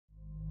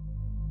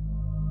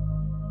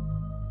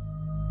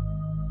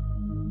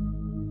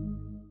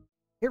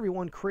Hey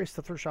everyone, Chris,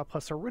 the Thrift Shop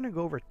Hustler. We're going to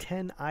go over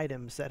 10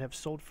 items that have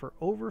sold for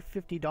over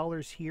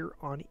 $50 here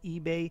on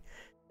eBay.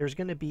 There's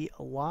going to be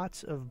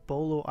lots of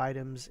BOLO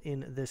items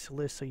in this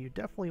list, so you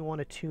definitely want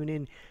to tune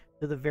in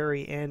to the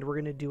very end.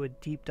 We're going to do a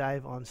deep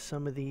dive on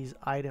some of these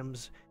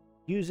items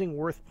using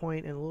WorthPoint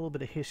and a little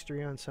bit of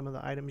history on some of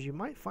the items. You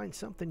might find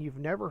something you've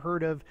never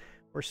heard of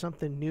or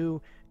something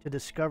new to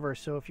discover.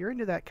 So if you're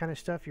into that kind of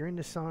stuff, you're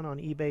into selling on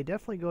eBay,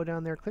 definitely go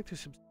down there, click the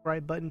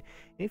subscribe button.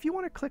 And if you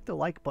want to click the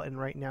like button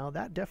right now,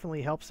 that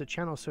definitely helps the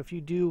channel. So if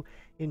you do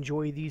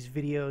enjoy these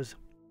videos,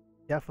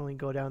 definitely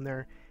go down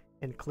there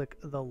and click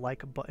the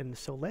like button.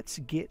 So let's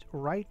get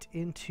right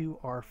into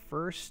our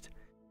first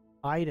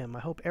item. I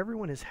hope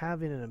everyone is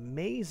having an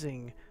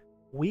amazing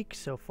week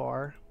so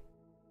far.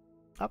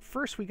 Up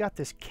first, we got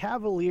this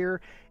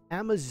Cavalier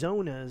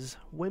Amazonas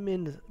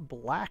women's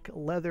black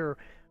leather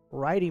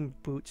riding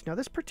boots. Now,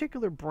 this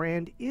particular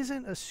brand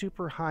isn't a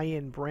super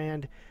high-end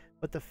brand,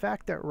 but the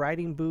fact that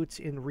riding boots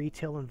in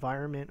retail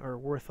environment are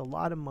worth a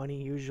lot of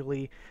money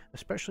usually,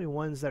 especially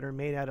ones that are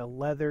made out of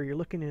leather. You're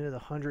looking into the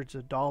hundreds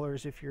of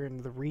dollars if you're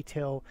in the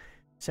retail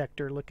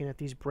sector looking at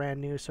these brand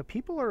new. So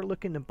people are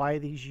looking to buy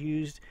these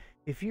used.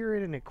 If you're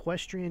in an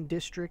equestrian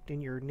district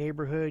in your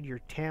neighborhood, your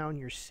town,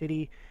 your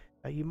city,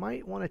 you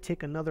might want to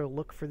take another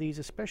look for these,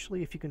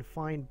 especially if you can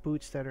find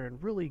boots that are in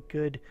really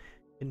good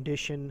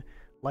condition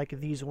like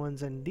these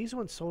ones. And these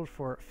ones sold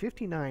for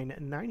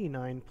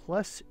 $59.99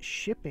 plus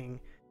shipping.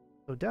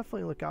 So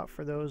definitely look out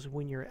for those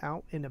when you're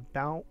out and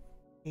about,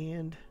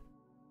 and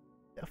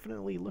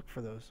definitely look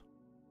for those.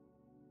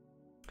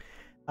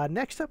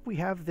 Next up, we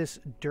have this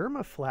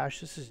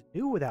Dermaflash. This is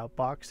new without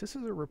box. This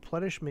is a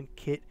replenishment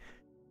kit,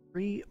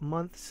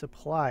 3-month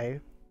supply.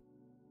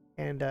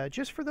 And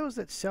just for those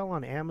that sell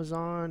on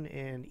Amazon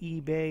and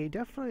eBay,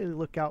 definitely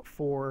look out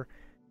for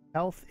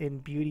health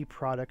and beauty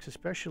products,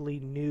 especially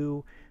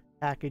new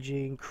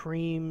packaging,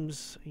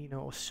 creams, you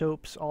know,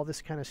 soaps, all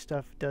this kind of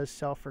stuff does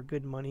sell for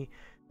good money,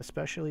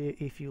 especially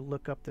if you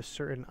look up the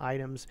certain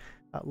items.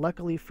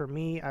 Luckily for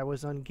me, I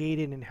was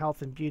ungated in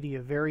health and beauty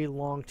a very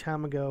long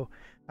time ago.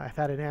 I've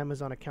had an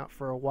Amazon account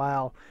for a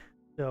while,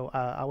 so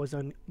I was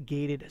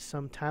ungated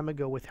some time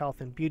ago with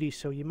health and beauty.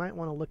 So you might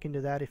want to look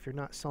into that if you're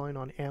not selling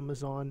on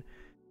Amazon,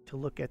 to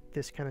look at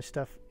this kind of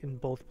stuff in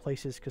both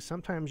places, because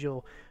sometimes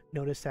you'll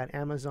notice that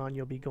Amazon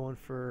you'll be going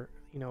for,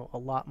 you know, a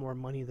lot more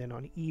money than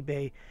on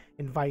eBay,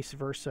 and vice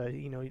versa.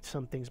 You know,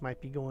 some things might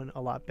be going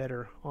a lot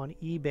better on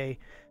eBay.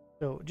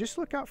 So just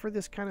look out for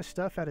this kind of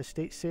stuff at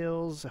estate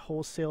sales,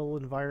 wholesale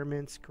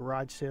environments,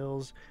 garage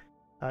sales,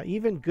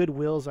 even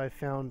Goodwills. I've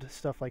found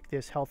stuff like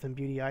this, health and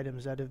beauty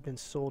items that have been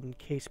sold in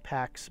case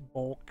packs,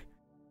 bulk,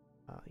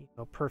 you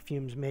know,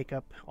 perfumes,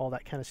 makeup, all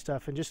that kind of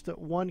stuff. And just the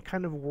one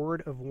kind of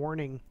word of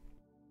warning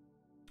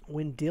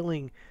when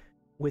dealing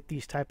with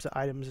these types of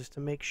items is to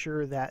make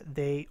sure that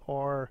they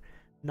are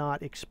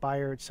not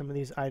expired. Some of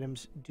these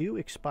items do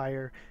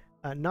expire,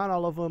 not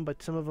all of them,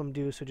 but some of them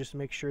do. So just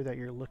make sure that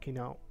you're looking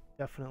out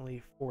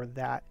definitely for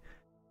that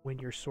when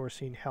you're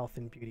sourcing health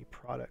and beauty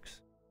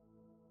products.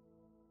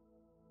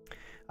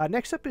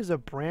 Next up is a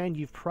brand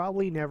you've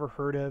probably never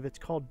heard of. It's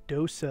called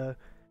Dosa.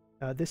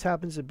 This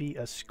happens to be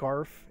a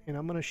scarf, and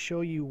I'm going to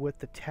show you what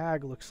the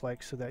tag looks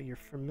like so that you're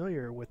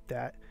familiar with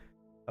that,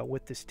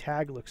 what this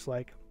tag looks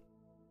like.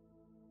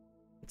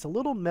 It's a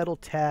little metal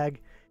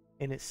tag,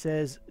 and it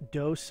says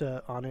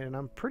Dosa on it, and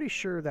I'm pretty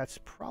sure that's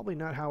probably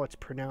not how it's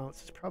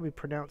pronounced. It's probably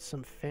pronounced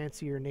some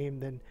fancier name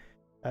than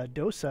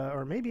Dosa,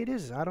 or maybe it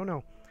is, I don't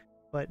know.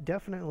 But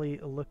definitely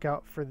look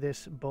out for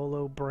this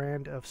BOLO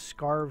brand of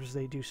scarves.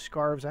 They do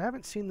scarves. I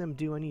haven't seen them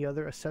do any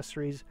other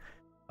accessories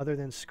other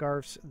than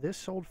scarves. This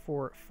sold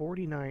for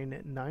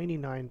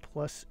 $49.99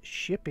 plus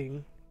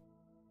shipping.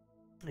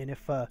 And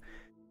if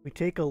we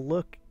take a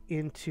look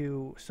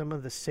into some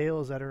of the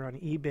sales that are on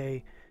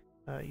eBay,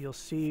 you'll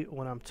see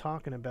what I'm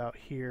talking about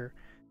here.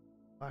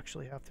 I'll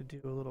actually have to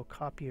do a little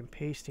copy and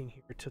pasting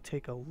here to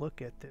take a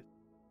look at this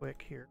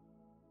quick here.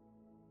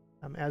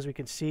 As we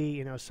can see,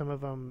 you know, some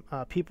of them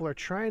people are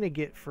trying to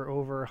get for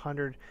over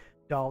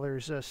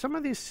 $100. Some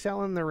of these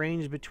sell in the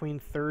range between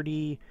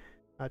 $30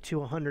 to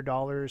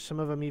 $100. Some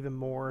of them even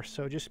more.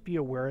 So just be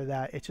aware of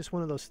that. It's just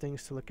one of those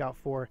things to look out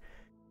for,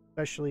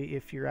 especially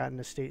if you're at an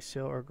estate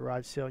sale or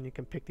garage sale and you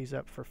can pick these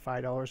up for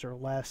 $5 or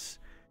less.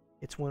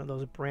 It's one of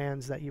those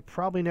brands that you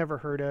probably never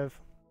heard of.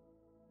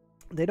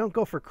 They don't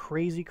go for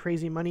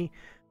crazy money,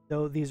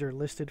 though these are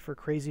listed for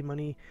crazy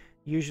money.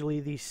 Usually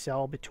these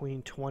sell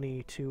between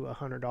 $20 to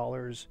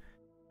 $100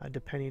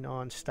 depending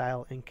on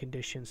style and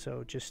condition.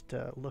 So just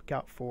look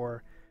out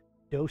for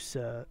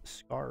Dosa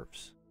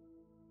scarves.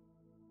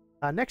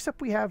 Next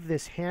up, we have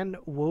this hand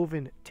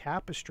woven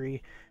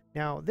tapestry.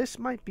 Now this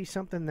might be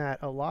something that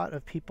a lot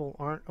of people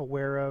aren't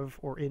aware of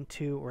or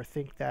into, or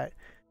think that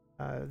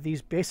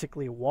these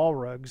basically wall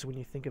rugs, when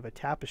you think of a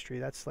tapestry,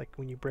 that's like,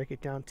 when you break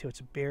it down to its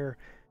bare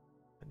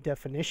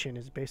definition,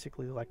 is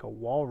basically like a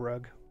wall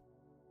rug.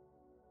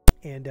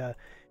 And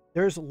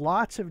there's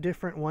lots of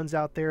different ones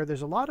out there.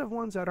 There's a lot of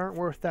ones that aren't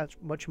worth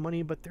that much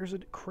money, but there's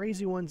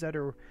crazy ones that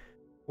are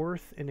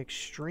worth an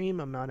extreme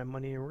amount of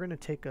money, and we're going to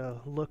take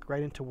a look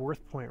right into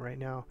Worth Point right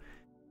now,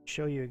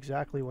 show you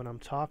exactly what I'm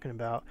talking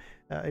about.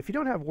 If you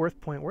don't have Worth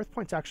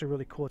Point's actually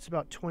really cool. It's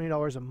about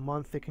 $20 a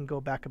month. It can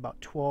go back about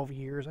 12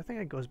 years. I think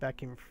it goes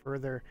back even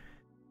further,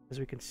 as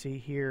we can see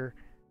here.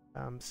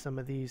 Some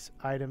of these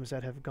items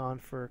that have gone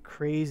for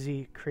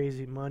crazy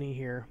money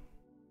here,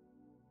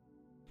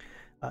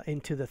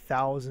 into the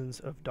thousands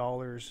of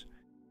dollars,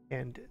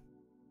 and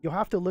you'll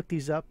have to look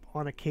these up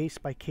on a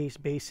case-by-case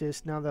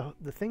basis. Now,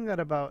 the thing that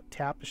about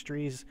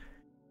tapestries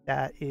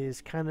that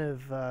is kind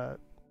of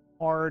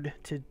hard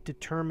to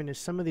determine is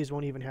some of these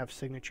won't even have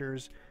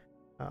signatures.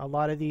 A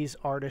lot of these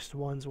artist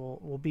ones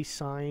will be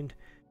signed,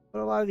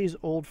 but a lot of these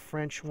old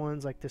French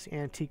ones, like this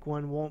antique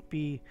one, won't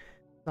be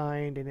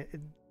signed, and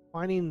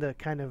finding the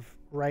kind of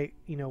right,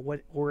 you know,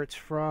 where it's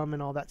from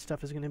and all that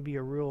stuff is going to be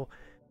a real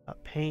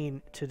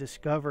pain to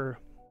discover.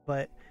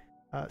 But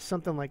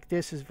something like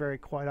this is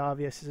quite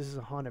obvious. This is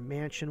a Haunted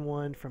Mansion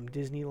one from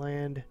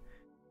Disneyland.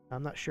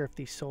 I'm not sure if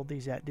they sold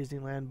these at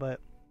Disneyland, but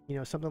you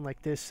know, something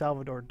like this,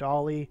 Salvador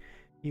Dali,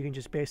 you can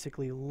just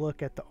basically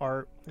look at the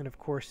art, and of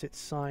course it's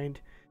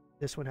signed.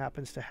 This one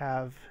happens to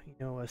have, you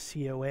know, a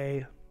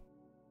COA.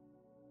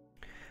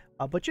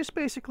 But just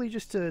basically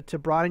just to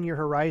broaden your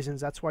horizons.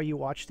 That's why you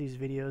watch these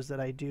videos that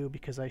I do,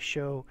 because I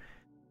show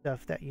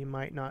stuff that you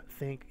might not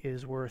think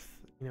is worth,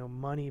 you know,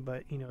 money,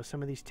 but you know,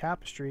 some of these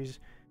tapestries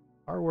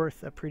are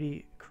worth a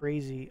pretty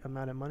crazy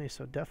amount of money,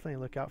 so definitely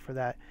look out for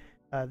that.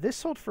 This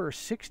sold for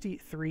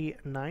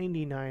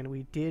 $63.99.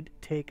 We did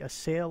take a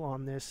sale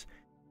on this,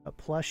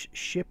 plus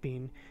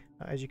shipping.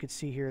 As you can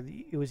see here,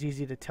 it was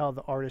easy to tell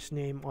the artist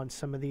name on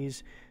some of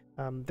these.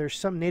 There's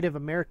some Native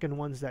American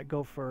ones that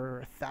go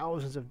for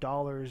thousands of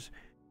dollars.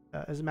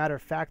 As a matter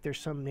of fact, there's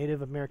some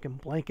Native American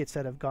blankets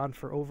that have gone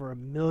for over $1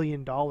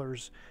 million.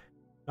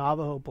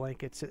 Navajo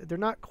blankets. They're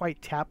not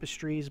quite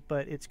tapestries,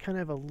 but it's kind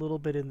of a little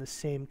bit in the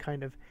same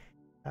kind of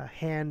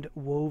hand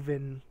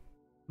woven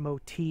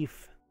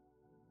motif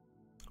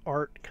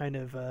art kind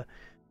of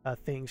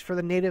things. For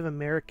the Native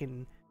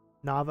American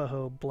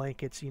Navajo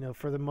blankets, you know,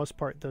 for the most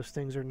part, those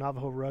things are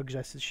Navajo rugs,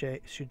 I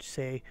should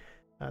say.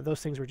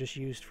 Those things were just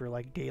used for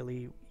like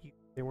daily.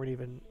 They weren't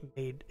even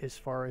made as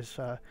far as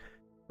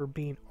for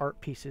being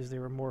art pieces. They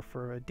were more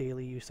for a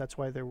daily use. That's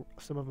why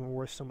some of them were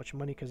worth so much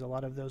money, because a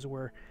lot of those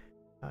were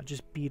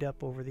just beat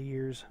up over the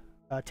years.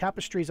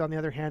 Tapestries, on the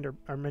other hand,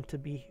 are meant to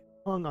be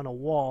hung on a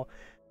wall.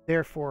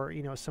 Therefore,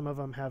 you know, some of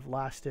them have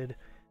lasted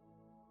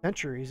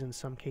centuries in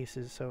some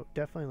cases, so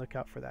definitely look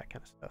out for that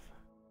kind of stuff.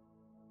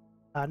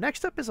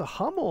 Next up is a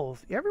Hummel.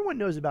 Everyone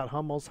knows about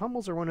Hummels.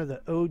 Hummels are one of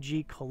the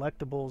OG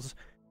collectibles.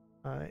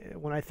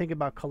 When I think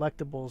about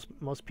collectibles,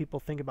 most people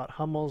think about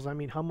Hummels. I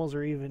mean, Hummels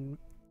are even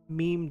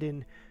memed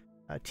in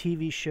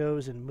TV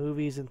shows and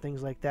movies and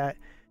things like that.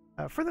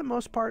 For the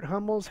most part,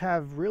 Hummels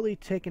have really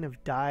taken a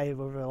dive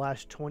over the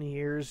last 20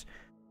 years.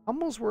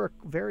 Hummels were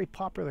a very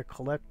popular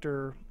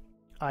collector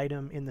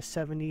item in the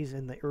 70s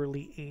and the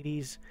early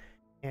 80s,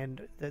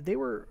 and they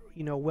were,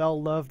 you know,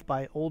 well loved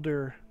by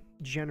older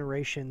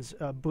generations,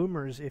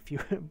 boomers if you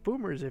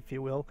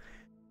will.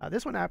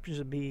 This one happens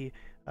to be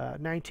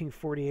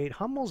 1948.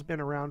 Hummel's been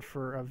around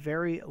for a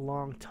very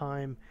long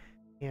time,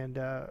 and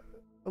a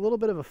little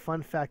bit of a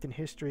fun fact in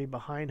history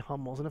behind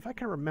Hummels, and if I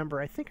can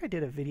remember, I think I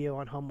did a video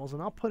on Hummels,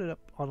 and I'll put it up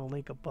on a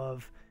link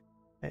above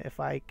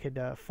if I could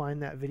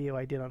find that video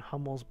I did on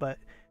Hummels. But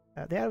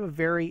they have a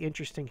very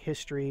interesting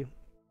history.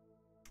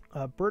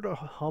 Berta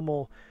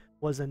Hummel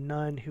was a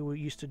nun who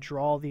used to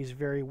draw these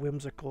very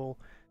whimsical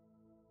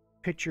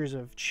pictures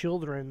of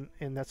children,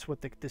 and that's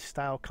what this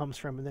style comes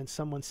from. And then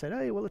someone said,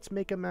 hey, well, let's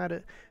make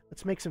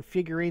some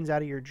figurines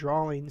out of your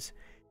drawings,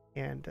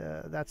 and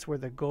that's where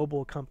the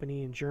Goebel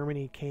company in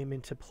Germany came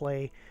into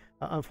play.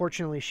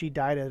 Unfortunately, she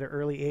died at an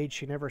early age.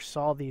 She never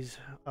saw these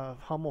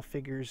Hummel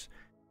figures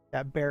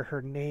that bear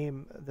her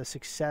name, the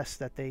success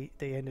that they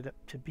ended up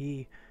to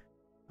be.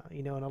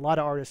 You know, and a lot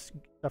of artists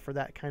suffer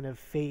that kind of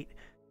fate,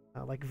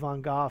 like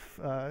Van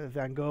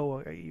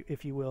Gogh,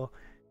 if you will.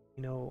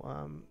 You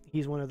know,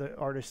 he's one of the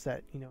artists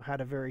that, you know, had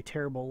a very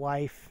terrible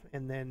life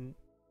and then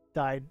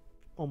died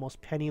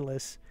almost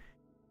penniless,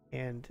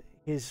 and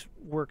his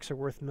works are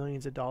worth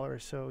millions of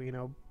dollars. So, you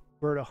know,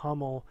 Berta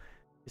Hummel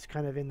is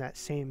kind of in that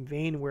same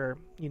vein where,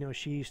 you know,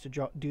 she used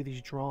to do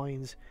these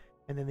drawings,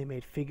 and then they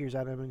made figures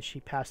out of them, and she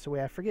passed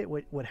away. I forget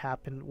what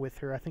happened with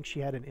her. I think she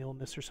had an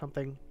illness or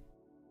something,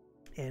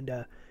 and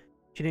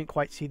she didn't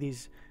quite see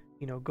these,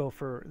 you know, go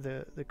for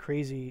the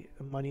crazy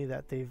money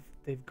that they've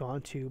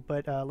gone to.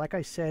 But like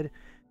I said,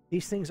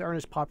 these things aren't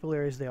as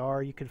popular as they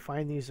are. You can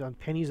find these on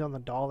pennies on the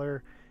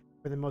dollar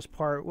for the most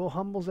part. Will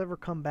Hummels ever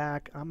come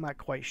back? I'm not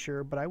quite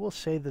sure, but I will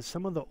say that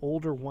some of the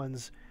older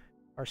ones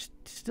are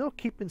still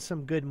keeping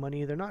some good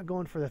money. They're not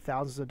going for the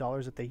thousands of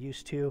dollars that they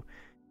used to.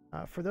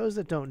 For those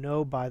that don't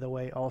know, by the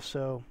way,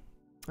 also,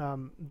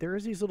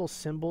 there's these little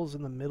symbols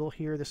in the middle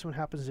here. This one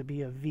happens to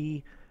be a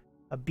V,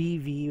 a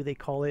BV, they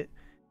call it.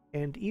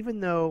 And even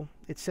though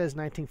it says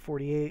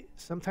 1948,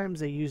 sometimes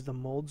they use the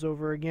molds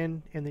over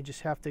again, and they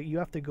just you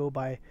have to go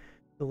by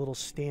the little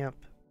stamp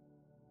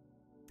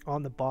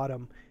on the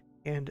bottom.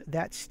 And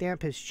that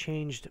stamp has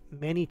changed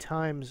many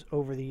times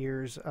over the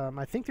years.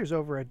 I think there's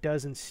over a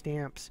dozen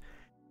stamps,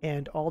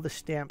 and all the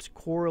stamps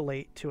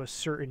correlate to a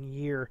certain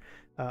year.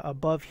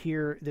 Above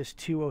here, this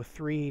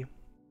 203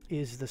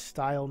 is the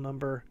style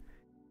number,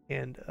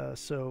 and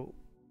so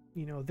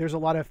there's a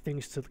lot of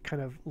things to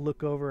kind of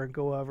look over and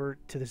go over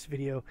to this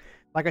video.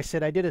 Like I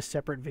said, I did a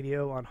separate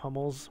video on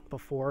Hummels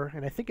before,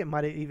 and I think it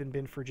might have even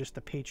been for just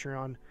the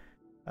Patreon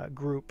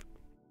group.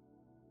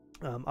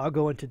 I'll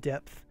go into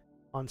depth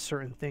on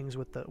certain things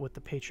with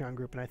the Patreon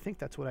group, and I think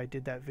that's what I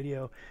did that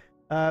video.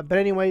 But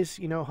anyways,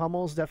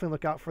 Hummels, definitely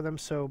look out for them.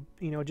 So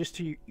just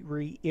to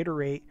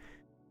reiterate,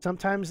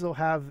 sometimes they'll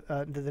have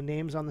the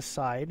names on the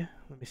side.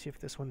 Let me see if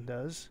this one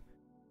does.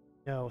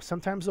 No,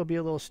 sometimes there'll be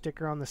a little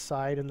sticker on the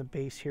side and the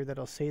base here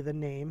that'll say the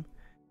name.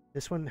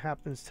 This one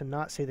happens to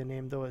not say the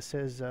name, though it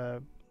says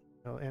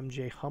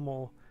MJ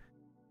Hummel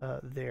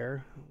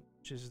there,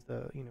 which is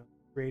the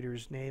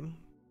creator's name.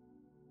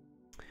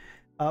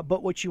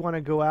 But what you want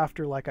to go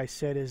after, like I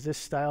said, is this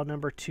style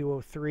number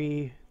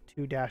 203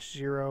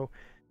 2-0.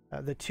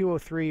 The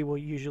 203 will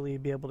usually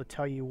be able to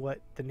tell you what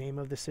the name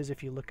of this is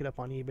if you look it up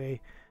on eBay.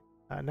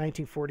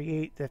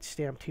 1948, that's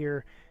stamped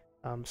here.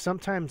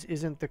 Sometimes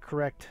isn't the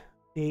correct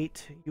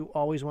date. You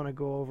always want to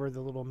go over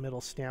the little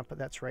middle stamp, but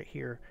that's right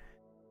here,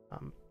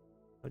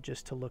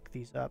 just to look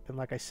these up. And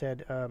like I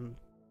said,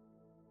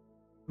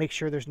 make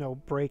sure there's no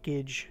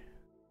breakage.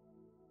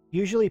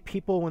 Usually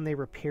people, when they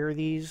repair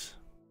these,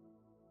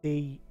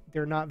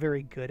 they're not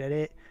very good at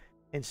it,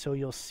 and so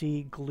you'll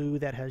see glue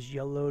that has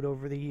yellowed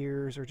over the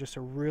years, or just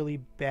a really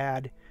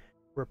bad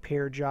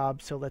repair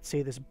job. So let's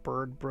say this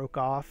bird broke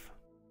off,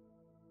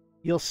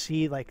 you'll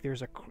see like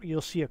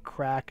you'll see a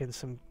crack and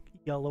some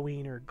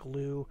yellowing or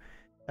glue.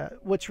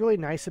 What's really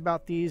nice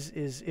about these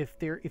is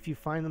if you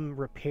find them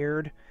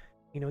repaired,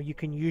 you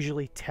can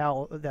usually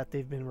tell that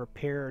they've been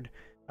repaired.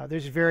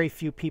 There's very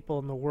few people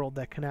in the world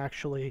that can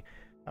actually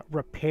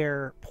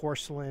repair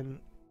porcelain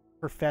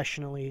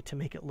professionally to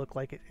make it look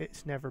like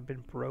it's never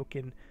been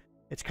broken.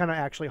 It's kind of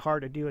actually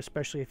hard to do,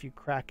 especially if you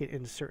crack it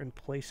in certain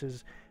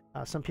places.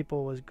 Some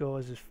people go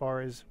as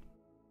far as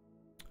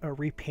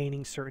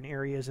repainting certain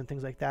areas and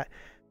things like that.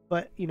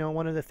 But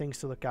one of the things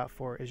to look out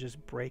for is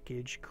just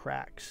breakage,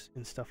 cracks,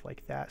 and stuff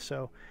like that.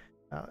 So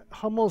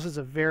Hummels is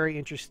a very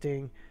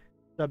interesting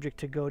subject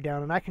to go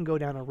down, and I can go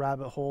down a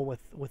rabbit hole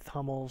with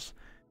Hummels.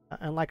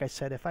 And like I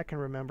said, if I can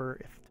remember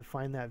to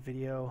find that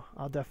video,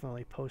 I'll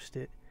definitely post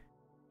it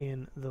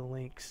in the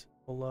links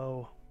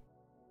below.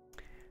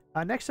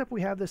 Next up,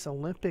 we have this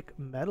Olympic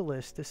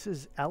medalist. This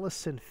is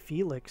Allison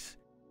Felix.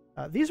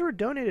 These were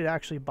donated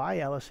actually by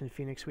Allison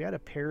Phoenix. We had a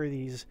pair of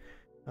these.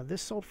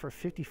 This sold for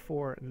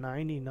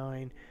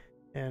 $54.99,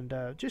 and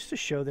just to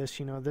show this,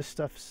 this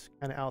stuff's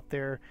kind of out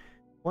there.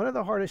 One of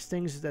the hardest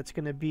things that's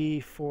going to be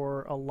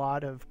for a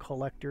lot of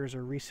collectors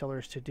or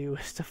resellers to do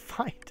is to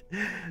find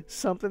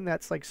something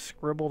that's like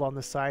scribbled on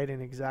the side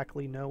and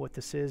exactly know what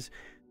this is.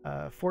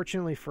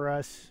 Fortunately for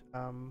us,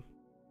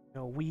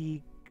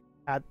 we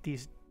had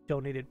these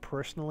donated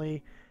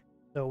personally,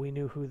 so we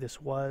knew who this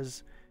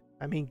was.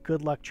 I mean,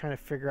 good luck trying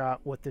to figure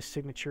out what this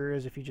signature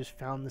is if you just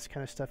found this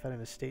kind of stuff at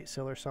an estate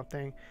sale or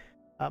something.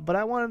 But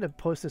I wanted to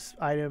post this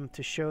item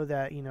to show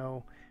that,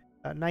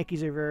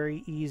 Nikes are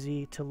very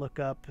easy to look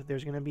up.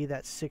 There's going to be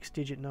that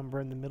 6-digit number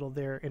in the middle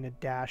there and a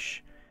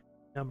dash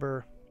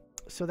number.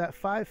 So that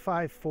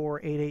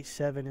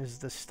 554887 is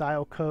the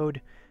style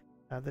code.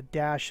 The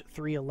dash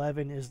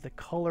 311 is the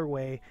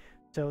colorway.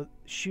 So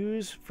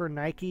shoes for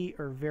Nike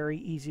are very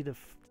easy to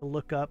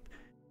look up.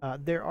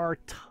 There are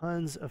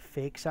tons of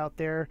fakes out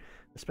there,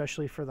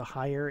 especially for the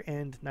higher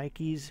end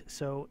Nikes.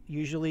 So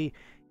usually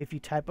if you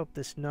type up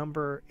this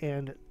number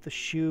and the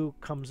shoe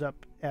comes up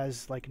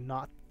as like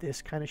not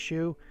this kind of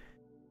shoe,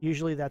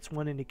 usually that's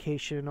one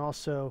indication. And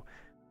also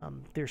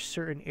there's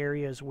certain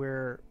areas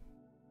where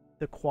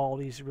the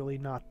quality is really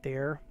not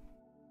there.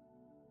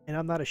 And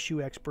I'm not a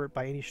shoe expert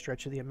by any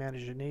stretch of the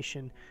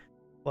imagination,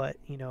 but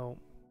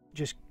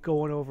just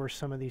going over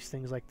some of these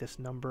things like this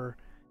number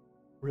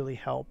really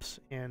helps.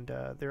 And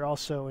they're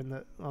also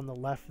on the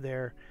left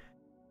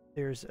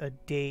there's a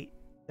date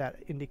that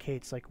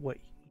indicates like what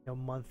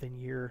month and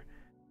year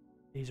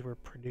these were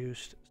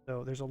produced.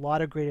 So there's a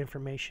lot of great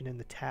information in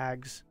the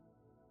tags.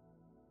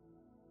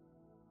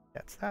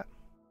 That's that.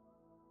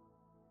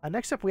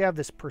 Next up, we have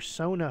this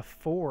Persona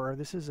 4.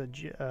 This is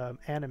a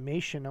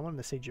animation. I wanted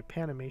to say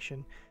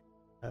Japanimation.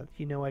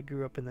 I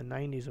grew up in the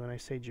 90s. When I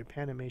say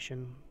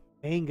Japanimation,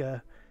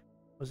 manga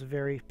was a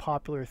very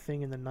popular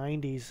thing in the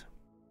 90s.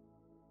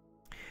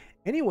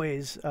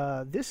 Anyways,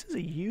 this is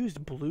a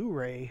used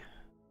Blu-ray.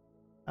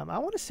 I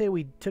want to say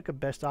we took a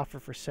best offer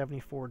for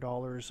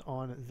 $74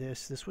 on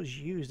this. This was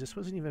used. This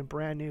wasn't even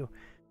brand new.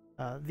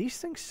 These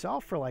things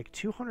sell for like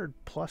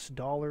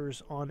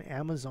 $200+ on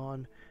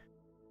Amazon.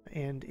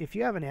 And if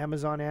you have an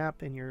Amazon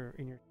app and you're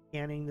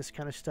scanning this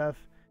kind of stuff,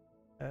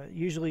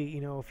 usually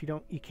if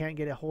you can't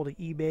get a hold of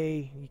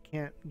eBay, you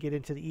can't get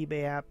into the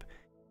eBay app.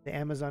 The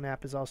Amazon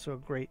app is also a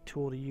great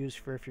tool to use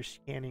for if you're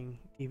scanning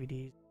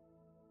DVDs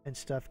and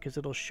stuff, because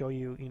it'll show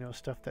you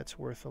stuff that's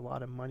worth a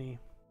lot of money.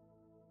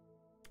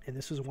 And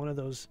this is one of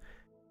those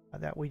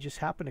that we just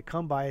happened to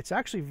come by. It's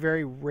actually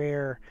very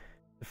rare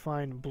to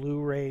find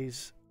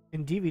Blu-rays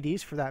and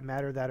DVDs, for that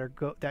matter,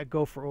 that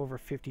go for over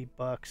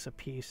 $50 a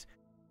piece.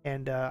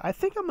 And I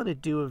think I'm going to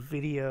do a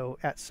video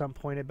at some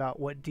point about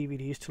what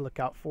DVDs to look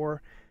out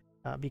for,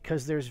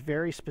 because there's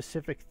very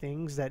specific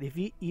things that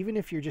even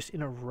if you're just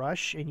in a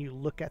rush and you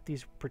look at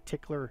these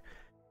particular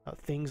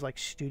things like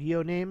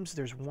studio names,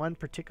 there's one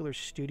particular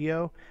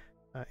studio,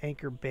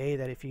 Anchor Bay,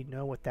 that if you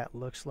know what that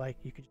looks like,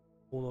 you can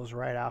pull those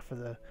right off of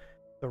the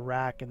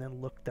rack and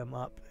then look them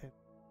up. And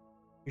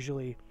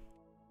usually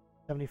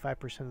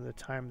 75% of the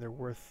time they're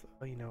worth,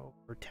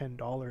 over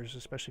 $10,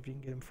 especially if you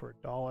can get them for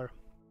 $1.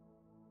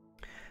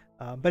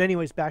 But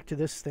anyways, back to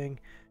this thing,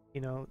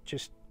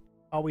 just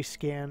always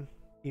scan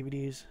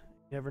DVDs.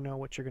 You never know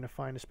what you're going to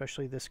find,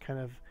 especially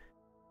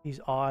these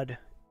odd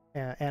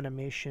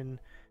animation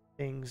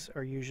things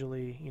are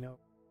usually,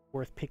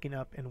 worth picking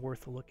up and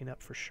worth looking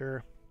up for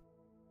sure.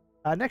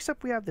 Next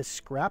up, we have this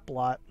scrap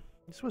lot.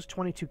 This was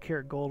 22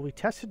 karat gold. We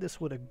tested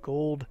this with a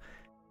gold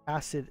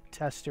acid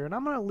tester, and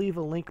I'm going to leave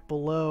a link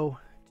below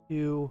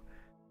to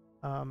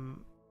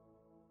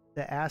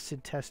the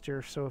acid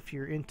tester. So if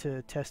you're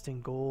into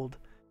testing gold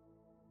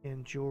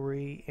in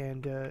jewelry,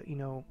 and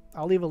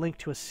I'll leave a link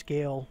to a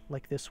scale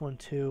like this one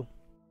too.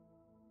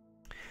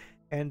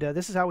 And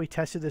this is how we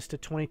tested this to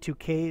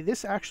 22K.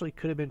 This actually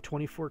could have been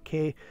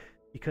 24K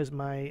because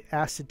my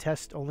acid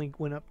test only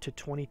went up to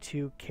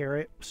 22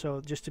 karat.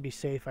 So just to be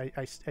safe, I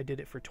did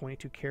it for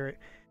 22 karat.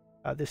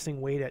 This thing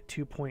weighed at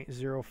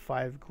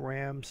 2.05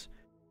 grams.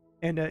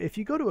 And if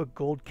you go to a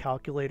gold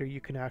calculator,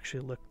 you can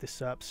actually look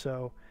this up.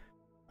 So,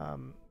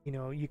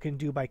 you can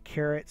do by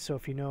carat. So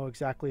if you know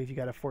exactly if you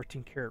got a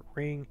 14 karat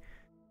ring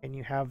and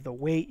you have the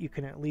weight, you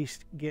can at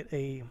least get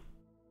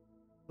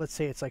let's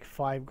say it's like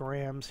 5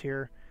 grams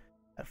here.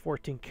 At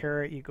 14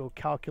 karat, you go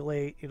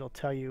calculate, it'll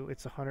tell you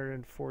it's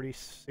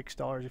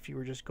 $146 if you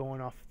were just going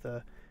off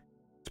the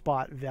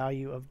spot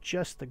value of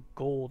just the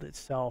gold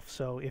itself.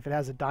 So if it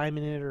has a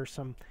diamond in it or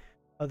some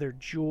other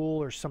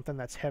jewel or something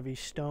that's heavy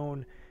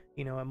stone,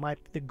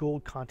 the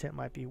gold content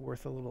might be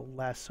worth a little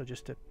less. So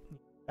just to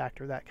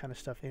factor that kind of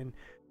stuff in,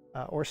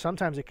 or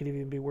sometimes it could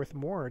even be worth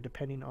more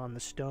depending on the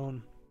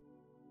stone.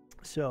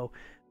 So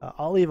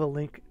I'll leave a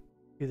link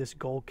to this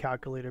gold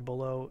calculator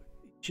below.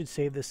 You should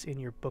save this in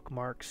your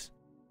bookmarks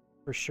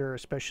for sure,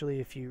 especially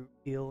if you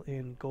deal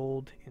in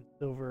gold and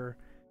silver,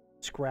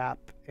 scrap.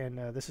 And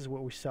this is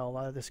what we sell, a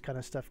lot of this kind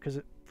of stuff, because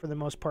for the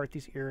most part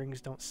these earrings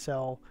don't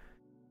sell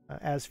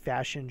as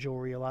fashion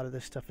jewelry. A lot of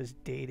this stuff is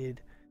dated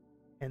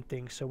and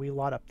things, so we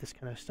lot up this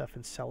kind of stuff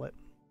and sell it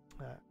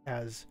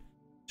as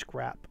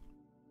scrap.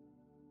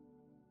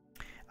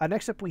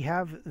 Next up, we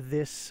have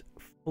this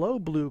Flow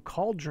Blue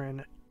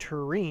Cauldron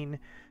tureen.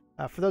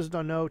 For those who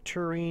don't know,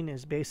 tureen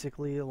is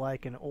basically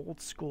like an old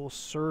school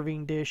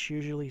serving dish.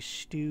 Usually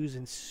stews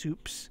and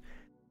soups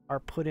are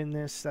put in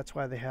this. That's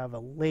why they have a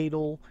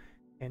ladle,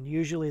 and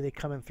usually they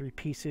come in 3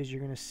 pieces.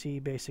 You're going to see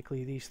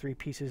basically these 3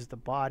 pieces: the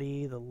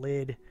body, the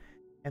lid,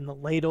 and the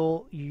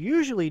ladle. You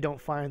usually don't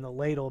find the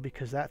ladle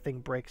because that thing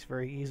breaks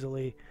very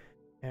easily.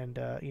 And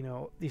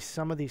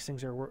some of these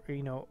things are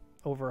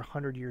over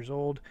 100 years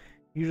old.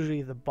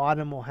 Usually the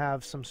bottom will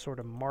have some sort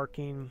of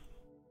marking.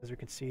 As we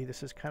can see,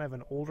 this is kind of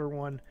an older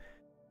one.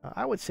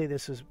 I would say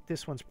this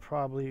one's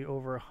probably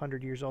over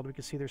 100 years old. We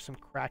can see there's some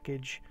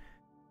crackage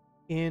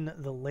in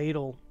the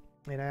ladle,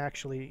 and I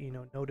actually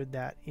noted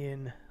that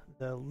in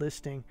the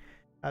listing.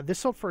 This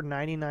sold for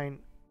 $99,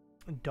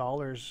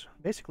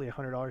 basically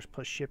 $100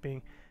 plus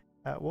shipping.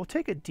 We'll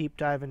take a deep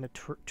dive into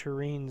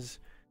tureens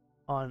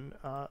on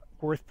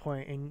Worth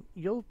Point, and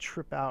you'll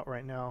trip out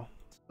right now.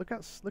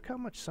 Look how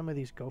much some of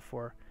these go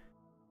for.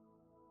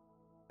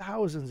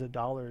 Thousands of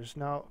dollars.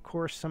 Now, of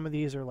course, some of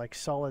these are like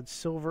solid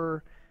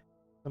silver,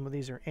 some of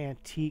these are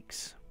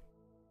antiques,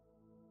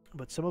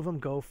 but some of them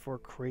go for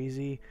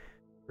crazy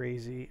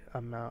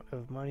amount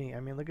of money. I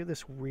mean, look at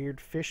this weird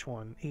fish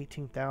one,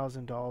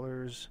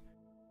 $18,000.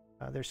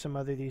 There's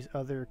some these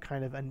other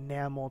kind of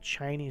enamel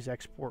Chinese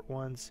export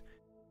ones.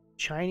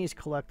 Chinese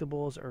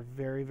collectibles are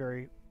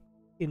very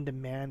in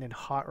demand and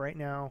hot right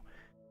now,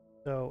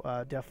 so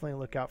definitely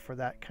look out for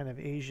that kind of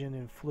Asian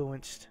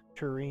influenced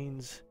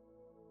tureens.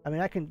 I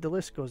mean, the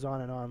list goes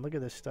on and on. Look at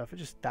this stuff. It's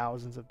just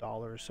thousands of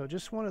dollars. So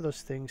just one of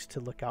those things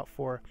to look out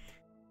for.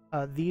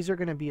 These are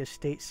going to be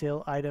estate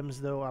sale items,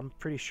 though. I'm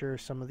pretty sure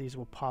some of these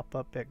will pop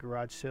up at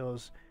garage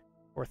sales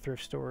or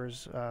thrift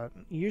stores.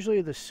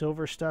 Usually the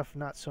silver stuff,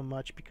 not so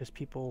much, because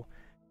people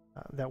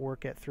that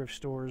work at thrift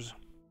stores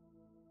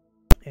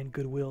and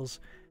Goodwills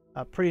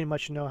pretty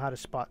much know how to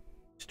spot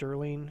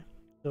sterling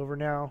silver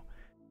now.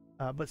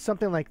 But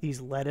something like these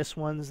lettuce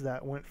ones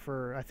that went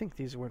for, I think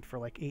these went for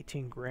like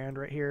 18 grand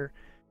right here.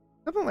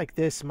 Something like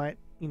this might,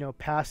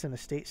 pass an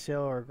estate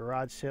sale or a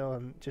garage sale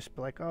and just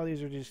be like, oh,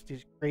 these are just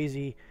these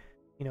crazy,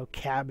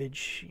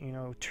 cabbage,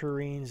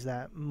 tureens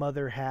that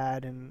mother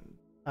had, and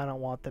I don't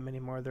want them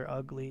anymore. They're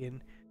ugly.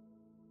 And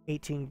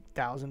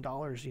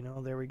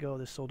 $18,000, there we go.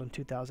 This sold in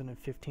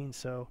 2015.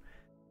 So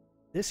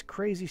this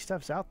crazy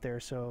stuff's out there.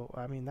 So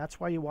I mean, that's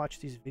why you watch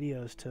these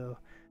videos, to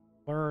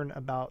learn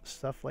about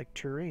stuff like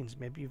terrains.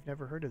 Maybe you've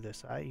never heard of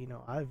this. I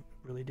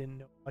really didn't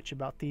know much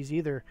about these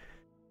either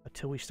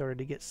until we started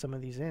to get some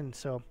of these in.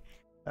 So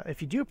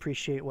if you do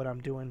appreciate what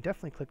I'm doing,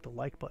 definitely click the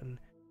like button,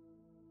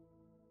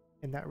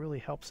 and that really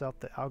helps out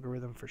the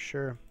algorithm for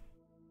sure.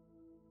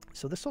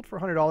 So this sold for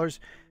 $100.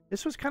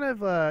 This was kind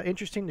of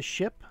interesting to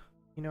ship.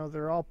 You know,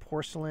 they're all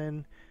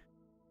porcelain.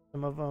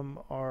 Some of them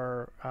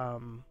are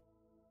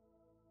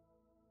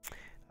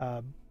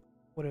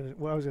what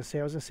I was gonna say?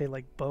 I was gonna say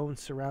like bone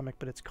ceramic,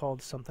 but it's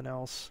called something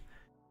else,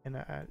 and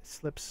it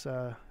slips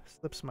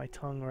my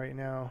tongue right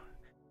now.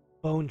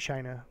 Bone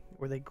china,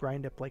 where they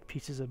grind up like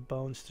pieces of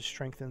bones to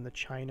strengthen the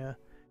china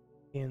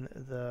in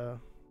the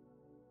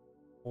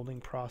molding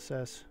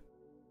process.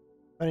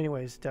 But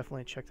anyways,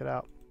 definitely check that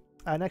out.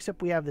 Next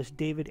up, we have this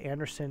David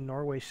Anderson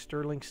Norway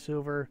sterling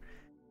silver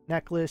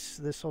necklace.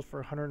 This sold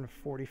for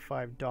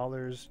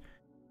 $145.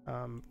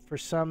 For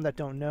some that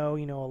don't know,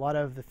 you know, a lot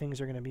of the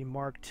things are going to be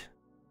marked,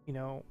 you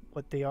know,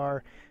 what they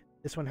are.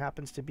 This one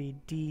happens to be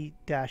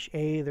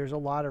D-A. There's a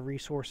lot of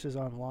resources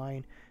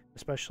online,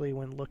 especially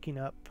when looking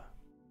up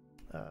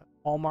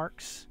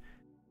hallmarks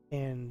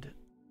and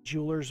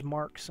jeweler's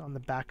marks on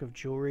the back of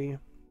jewelry.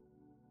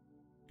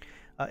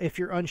 If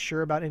you're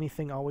unsure about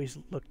anything, always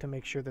look to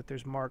make sure that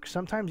there's marks.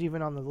 Sometimes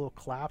even on the little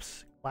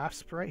clasp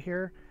right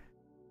here,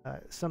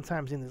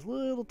 sometimes in these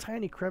little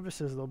tiny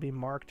crevices they'll be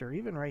marked, or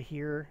even right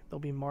here they'll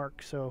be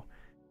marked. So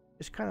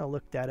just kind of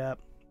look that up.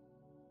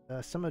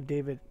 Some of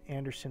David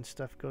Anderson's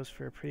stuff goes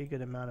for a pretty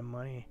good amount of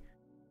money,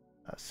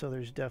 so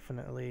there's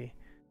definitely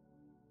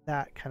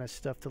that kind of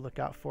stuff to look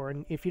out for.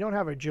 And if you don't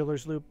have a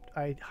jeweler's loop,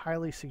 I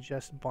highly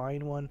suggest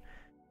buying one.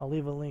 I'll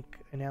leave a link,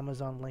 an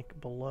Amazon link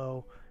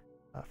below,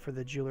 for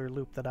the jeweler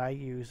loop that I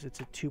use.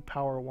 It's a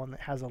 2-power one that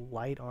has a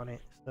light on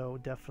it, so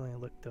definitely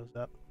look those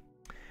up.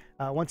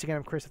 Once again,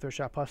 I'm Chris, the Thrift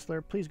Shop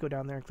Hustler. Please go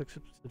down there and click the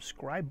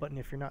subscribe button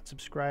if you're not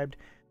subscribed.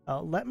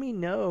 Let me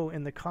know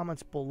in the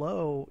comments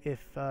below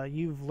if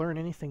you've learned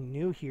anything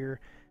new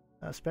here,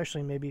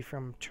 especially maybe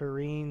from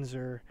terrains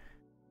or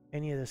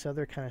any of this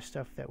other kind of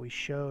stuff that we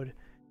showed.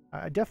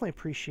 I definitely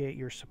appreciate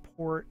your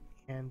support,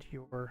 and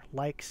your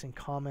likes and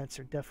comments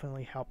are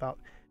definitely help out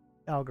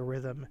the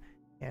algorithm.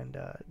 And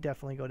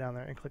definitely go down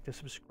there and click the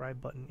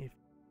subscribe button if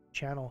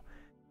channel.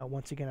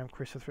 Once again, I'm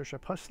Chris, the Thrift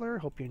Shop Hustler.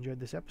 Hope you enjoyed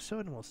this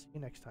episode, and we'll see you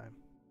next time.